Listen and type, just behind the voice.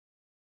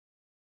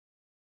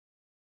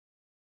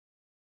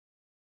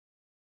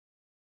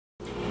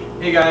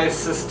Hey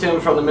guys, this is Tim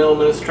from the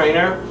Minimalist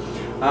Trainer.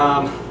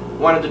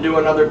 Wanted to do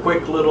another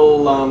quick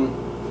little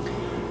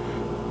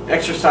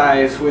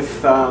exercise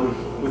with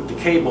the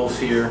cables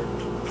here.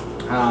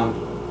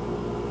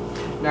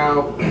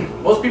 Now,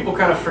 most people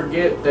kind of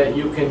forget that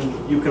you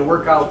can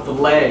work out the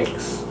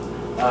legs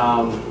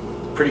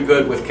pretty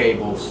good with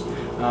cables,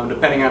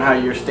 depending on how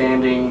you're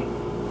standing,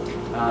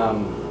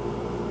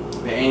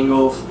 the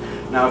angles.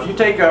 Now, if you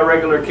take a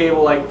regular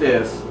cable like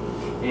this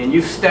and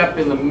you step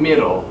in the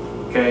middle,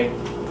 okay,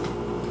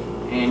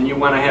 and you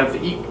want to have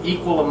the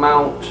equal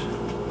amount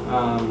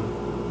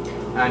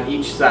on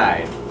each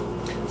side.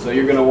 So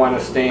you're going to want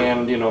to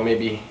stand, you know,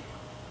 maybe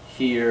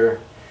here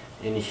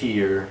and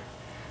here,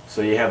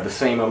 so you have the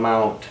same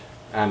amount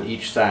on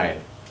each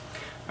side.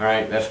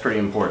 Alright, that's pretty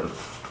important.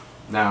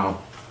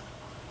 Now,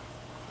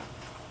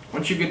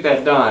 once you get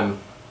that done,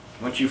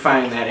 once you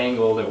find that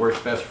angle that works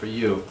best for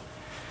you,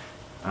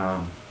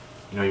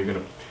 you know, you're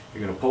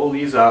gonna pull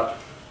these up,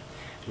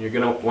 and you're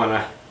gonna want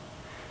to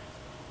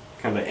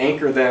kind of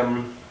anchor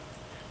them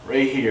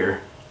right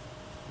here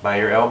by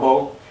your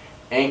elbow.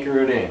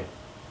 Anchor it in,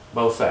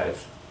 both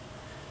sides.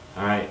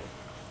 Alright,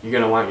 you're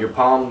gonna want your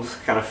palms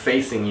kind of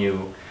facing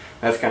you.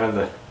 That's kind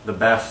of the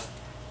best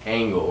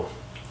angle,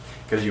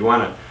 because you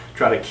want to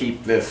try to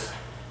keep this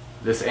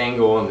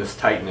angle and this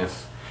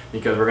tightness,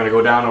 because we're going to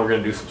go down and we're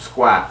going to do some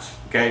squats.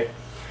 Okay,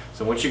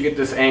 so once you get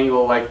this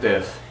angle like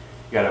this,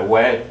 you got it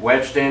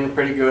wedged in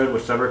pretty good,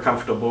 whichever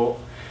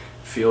comfortable.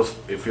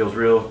 It feels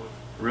real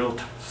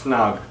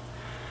snug.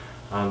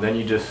 Then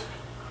you just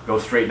go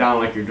straight down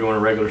like you're doing a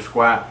regular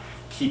squat,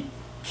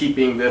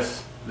 keeping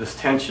this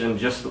tension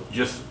just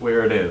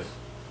where it is.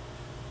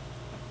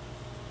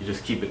 You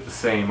just keep it the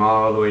same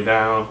all the way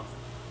down,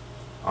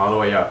 all the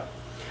way up,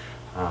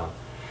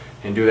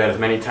 and do that as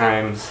many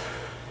times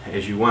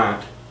as you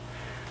want.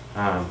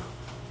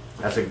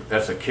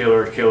 That's a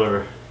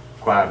killer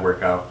quad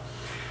workout.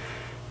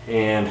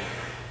 And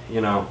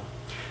you know,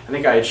 I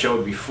think I had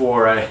showed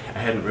before, I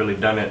hadn't really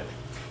done it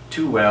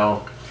too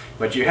well,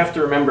 but you have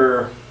to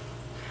remember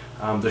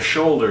the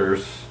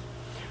shoulders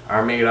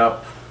are made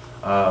up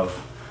of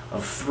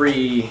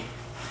three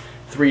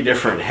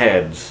different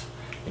heads.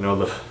 You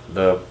know,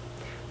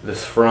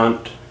 this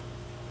front,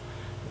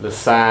 the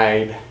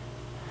side,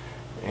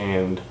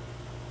 and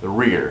the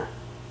rear.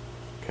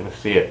 Kind of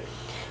see it.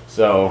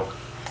 So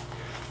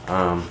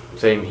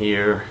same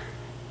here.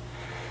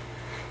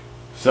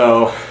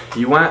 So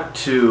you want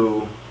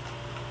to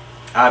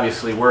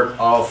obviously work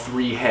all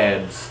three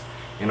heads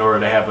in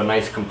order to have a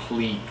nice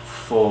complete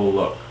full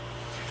look.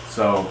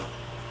 So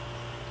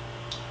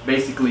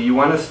basically you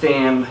want to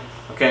stand,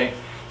 okay,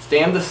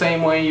 stand the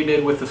same way you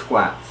did with the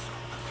squats.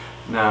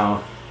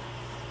 Now,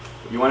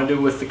 what you want to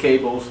do with the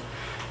cables,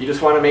 you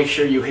just want to make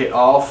sure you hit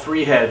all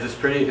three heads.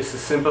 It's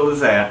as simple as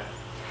that.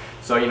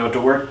 So, you know,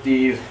 to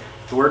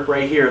work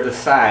right here, this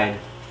side,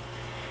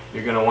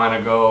 you're going to want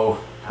to go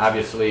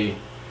obviously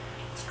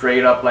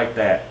straight up like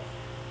that.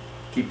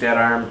 Keep that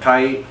arm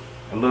tight,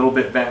 a little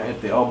bit bent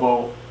at the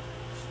elbow,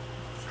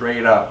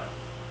 straight up,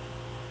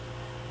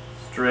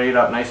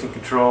 nice and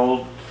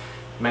controlled,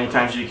 many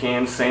times as you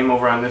can. Same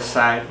over on this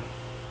side.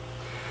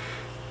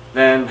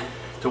 Then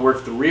to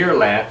work the rear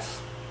lats,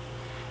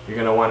 you're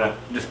going to want to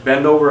just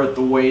bend over at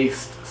the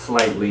waist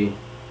slightly.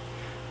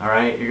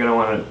 Alright, you're going to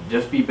want to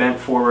just be bent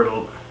forward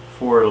a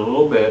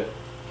little bit.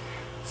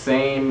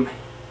 Same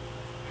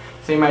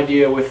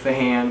idea with the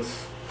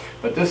hands,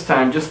 but this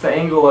time just the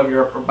angle of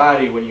your upper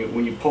body when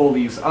you pull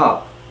these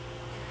up,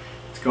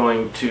 it's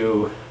going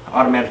to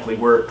automatically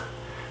work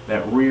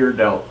that rear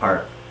delt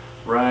part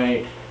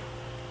right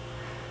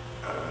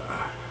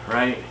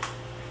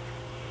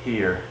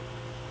here,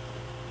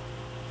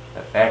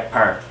 that back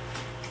part.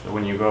 So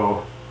when you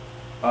go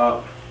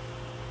up,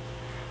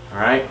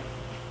 alright,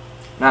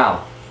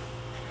 now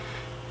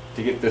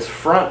to get this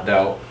front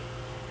delt,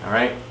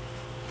 alright,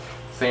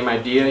 same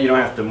idea. You don't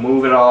have to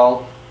move at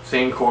all,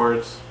 same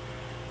chords,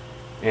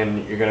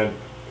 and you're gonna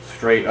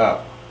straight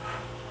up.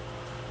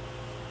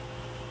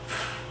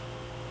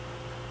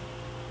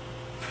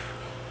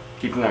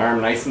 Keeping the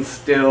arm nice and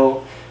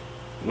still,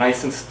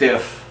 nice and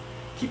stiff.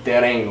 Keep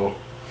that angle.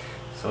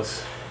 So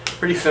it's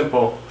pretty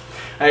simple.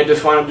 I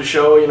just wanted to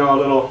show, you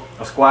know,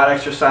 a squat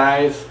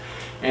exercise,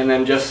 and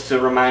then just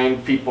to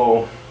remind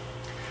people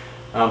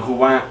who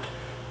want,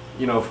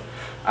 you know,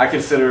 I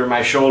consider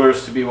my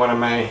shoulders to be one of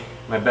my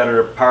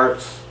better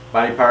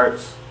body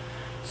parts.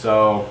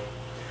 So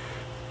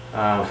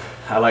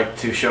I like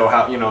to show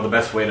how, you know, the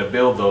best way to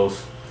build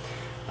those.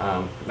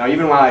 Now,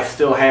 even while I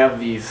still have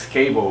these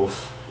cables,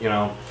 you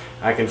know,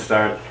 I can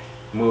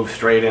move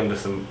straight into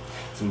some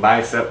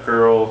bicep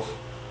curls.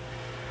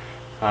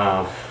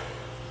 There's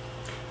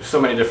so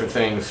many different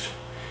things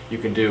you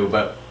can do,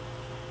 but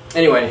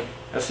anyway,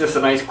 that's just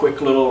a nice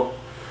quick little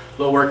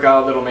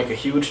workout that'll make a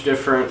huge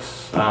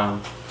difference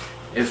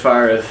as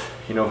far as,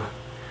 you know,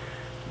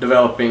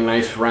 developing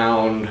nice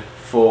round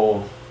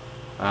full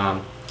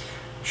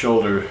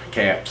shoulder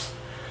caps.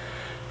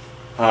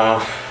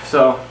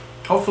 So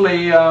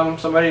hopefully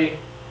somebody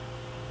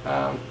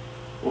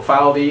will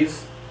follow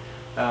these.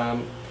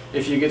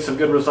 if you get some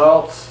good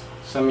results,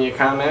 send me a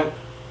comment.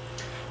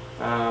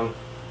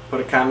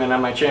 Put a comment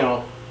on my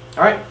channel.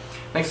 Alright,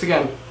 thanks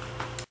again.